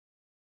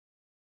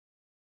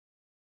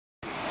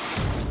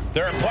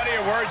There are plenty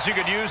of words you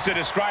could use to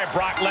describe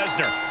Brock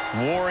Lesnar.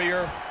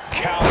 Warrior,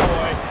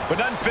 cowboy, but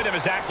none fit him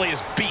exactly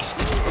as beast.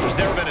 There's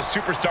never been a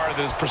superstar that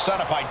has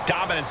personified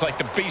dominance like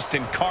the beast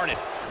incarnate,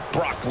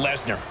 Brock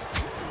Lesnar.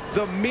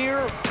 The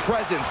mere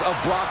presence of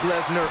Brock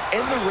Lesnar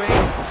in the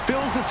ring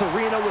fills this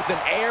arena with an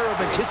air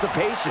of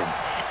anticipation.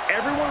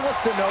 Everyone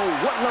wants to know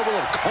what level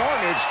of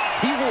carnage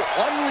he will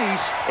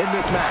unleash in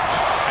this match.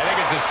 I think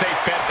it's a safe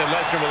bet that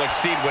Lesnar will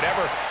exceed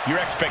whatever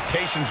your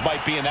expectations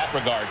might be in that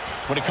regard.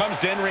 When it comes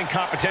to in-ring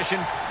competition,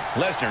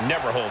 Lesnar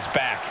never holds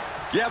back.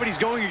 Yeah, but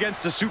he's going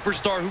against a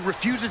superstar who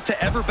refuses to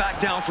ever back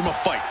down from a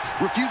fight,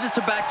 refuses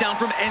to back down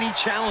from any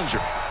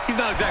challenger. He's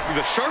not exactly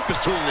the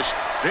sharpest tool in this.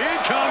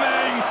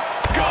 Incoming!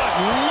 Good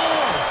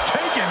Lord!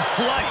 Taking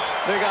flight!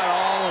 They got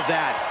all of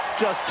that.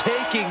 Just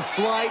taking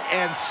flight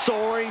and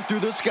soaring through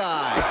the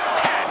sky.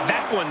 Had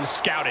that one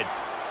scouted.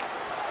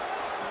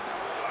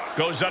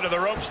 Goes under the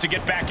ropes to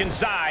get back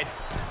inside.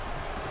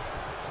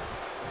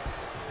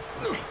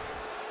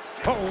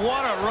 Oh,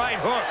 what a right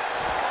hook.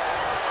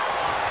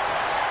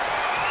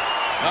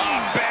 Oh,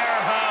 bear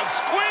hug.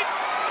 Squeak!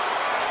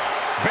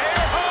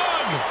 Bear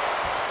hug!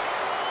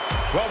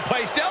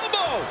 Well-placed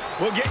elbow.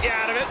 We'll get you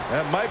out of it.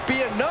 That might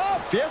be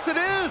enough. Yes, it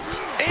is.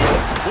 And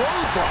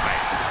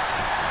clothesline.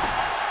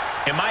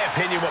 In my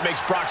opinion, what makes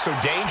Brock so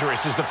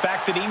dangerous is the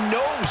fact that he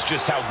knows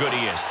just how good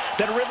he is.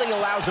 That really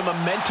allows him a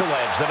mental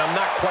edge that I'm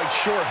not quite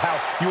sure of how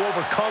you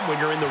overcome when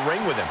you're in the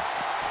ring with him.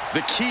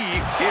 The key,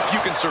 if you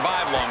can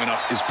survive long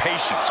enough, is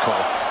patience, Cole.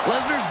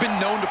 Lesnar's been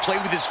known to play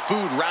with his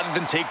food rather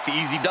than take the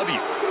easy W.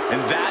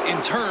 And that,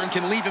 in turn,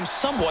 can leave him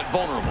somewhat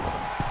vulnerable.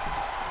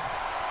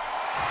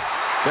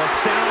 The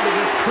sound of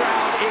this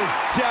crowd is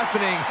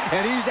deafening,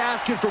 and he's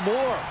asking for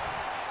more.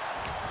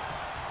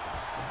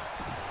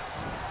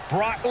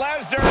 Brock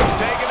Lesnar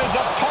taking his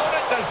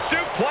opponent to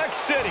Suplex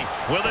City.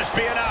 Will this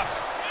be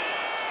enough?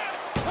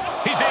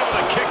 He's able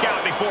to kick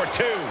out before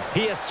two.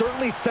 He is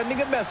certainly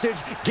sending a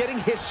message, getting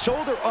his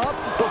shoulder up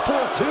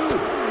before two.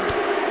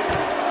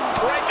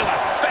 Right to the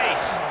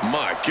face.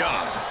 My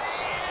God.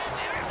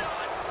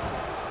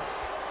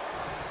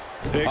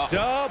 Picked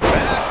up,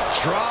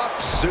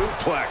 backdrop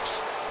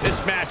suplex.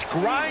 This match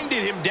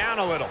grinded him down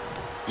a little.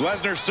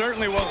 Lesnar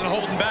certainly wasn't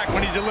holding back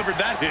when he delivered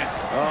that hit.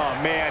 Oh,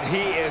 man,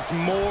 he is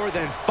more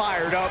than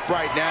fired up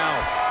right now.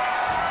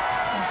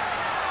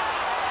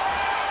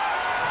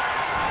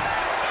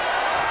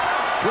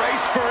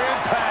 Brace for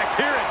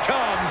impact. Here it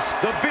comes.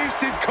 The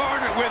Beast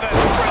Incarnate with a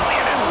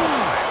brilliant.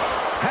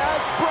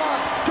 Has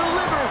Brock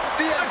delivered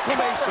the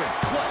exclamation?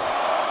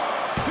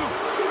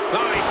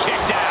 Oh, he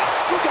kicked out.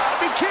 You gotta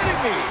be kidding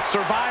me.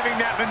 Surviving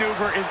that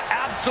maneuver is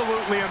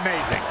absolutely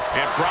amazing.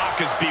 And Brock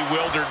is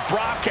bewildered.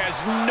 Brock has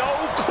no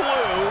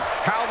clue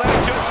how that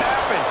just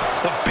happened.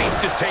 The Beast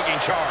is taking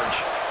charge.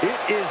 It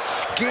is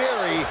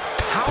scary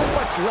how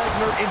much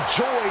Lesnar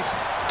enjoys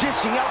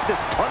dishing out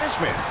this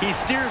punishment. He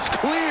steers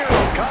clear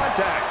of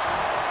contact.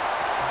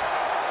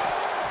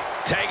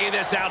 Taking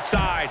this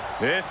outside.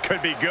 This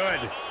could be good.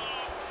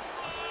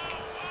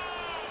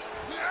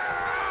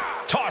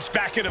 Tossed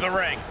back into the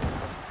ring.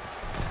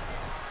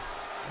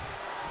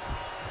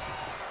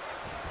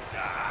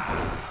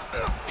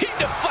 He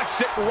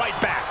deflects it right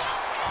back.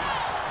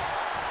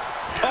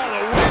 Oh, the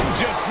wind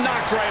just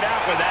knocked right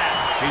out with that.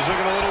 He's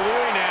looking a little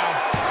weary now.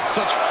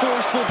 Such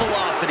forceful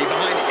velocity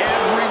behind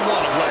every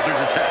one of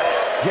Lesnar's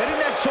attacks. Getting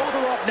that shoulder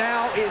up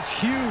now is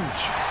huge.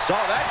 Saw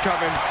that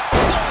coming.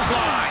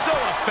 Clothesline. So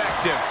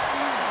effective.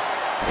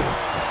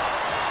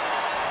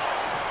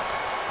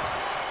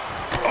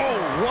 Oh,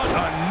 what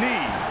a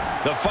knee.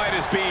 The fight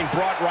is being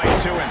brought right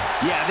to him.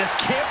 Yeah, this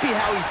can't be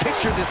how he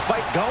pictured this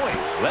fight going.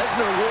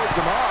 Lesnar wards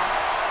him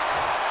off.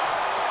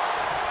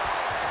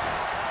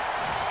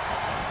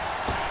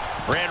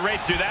 Ran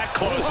right through that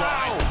clothesline.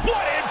 Wow.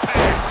 What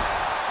impact!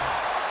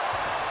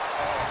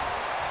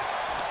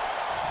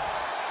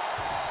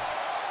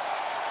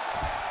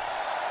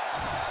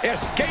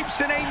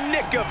 Escapes in a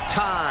nick of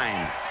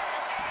time.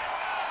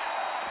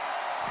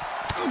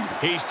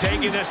 He's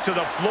taking this to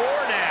the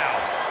floor now.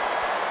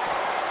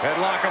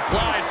 Headlock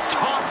applied.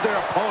 Toss their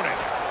opponent.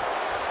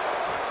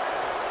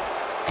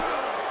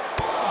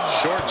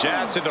 Short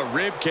jabs to the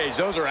rib cage.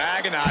 Those are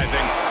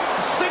agonizing.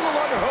 Single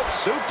underhook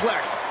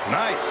suplex.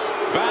 Nice.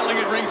 Battling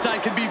at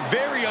ringside can be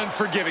very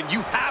unforgiving.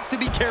 You have to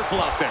be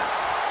careful out there.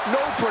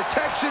 No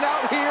protection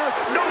out here.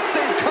 No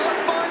safe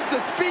confines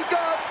to speak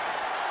of.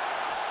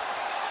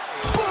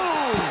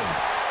 Boom!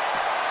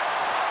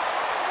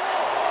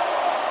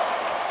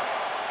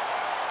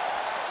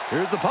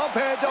 Here's the pump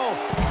handle.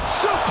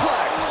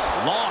 Suplex.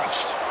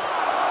 Launched.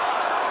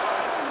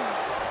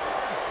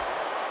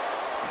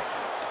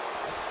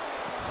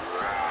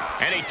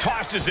 And he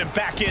tosses him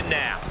back in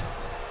now.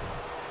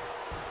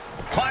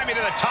 Climbing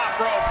to the top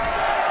rope.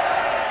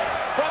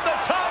 From the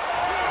top.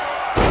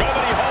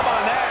 Nobody home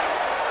on that.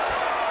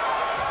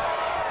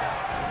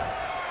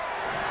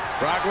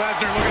 Brock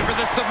Lesnar looking for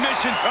the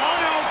submission. Oh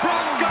no,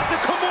 Brock's got the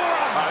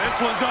Kimura. This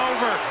one's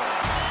over.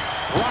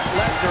 Brock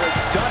Lesnar has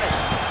done it.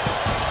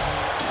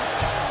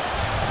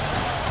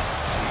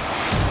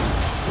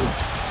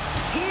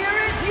 Here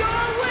is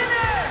your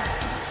winner,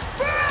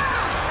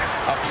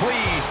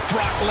 please,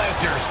 Brock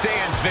Lesnar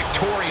stands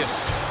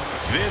victorious.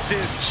 This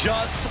is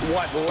just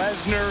what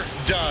Lesnar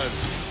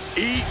does.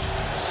 Eat,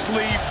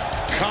 sleep,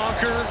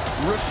 conquer,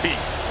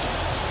 repeat.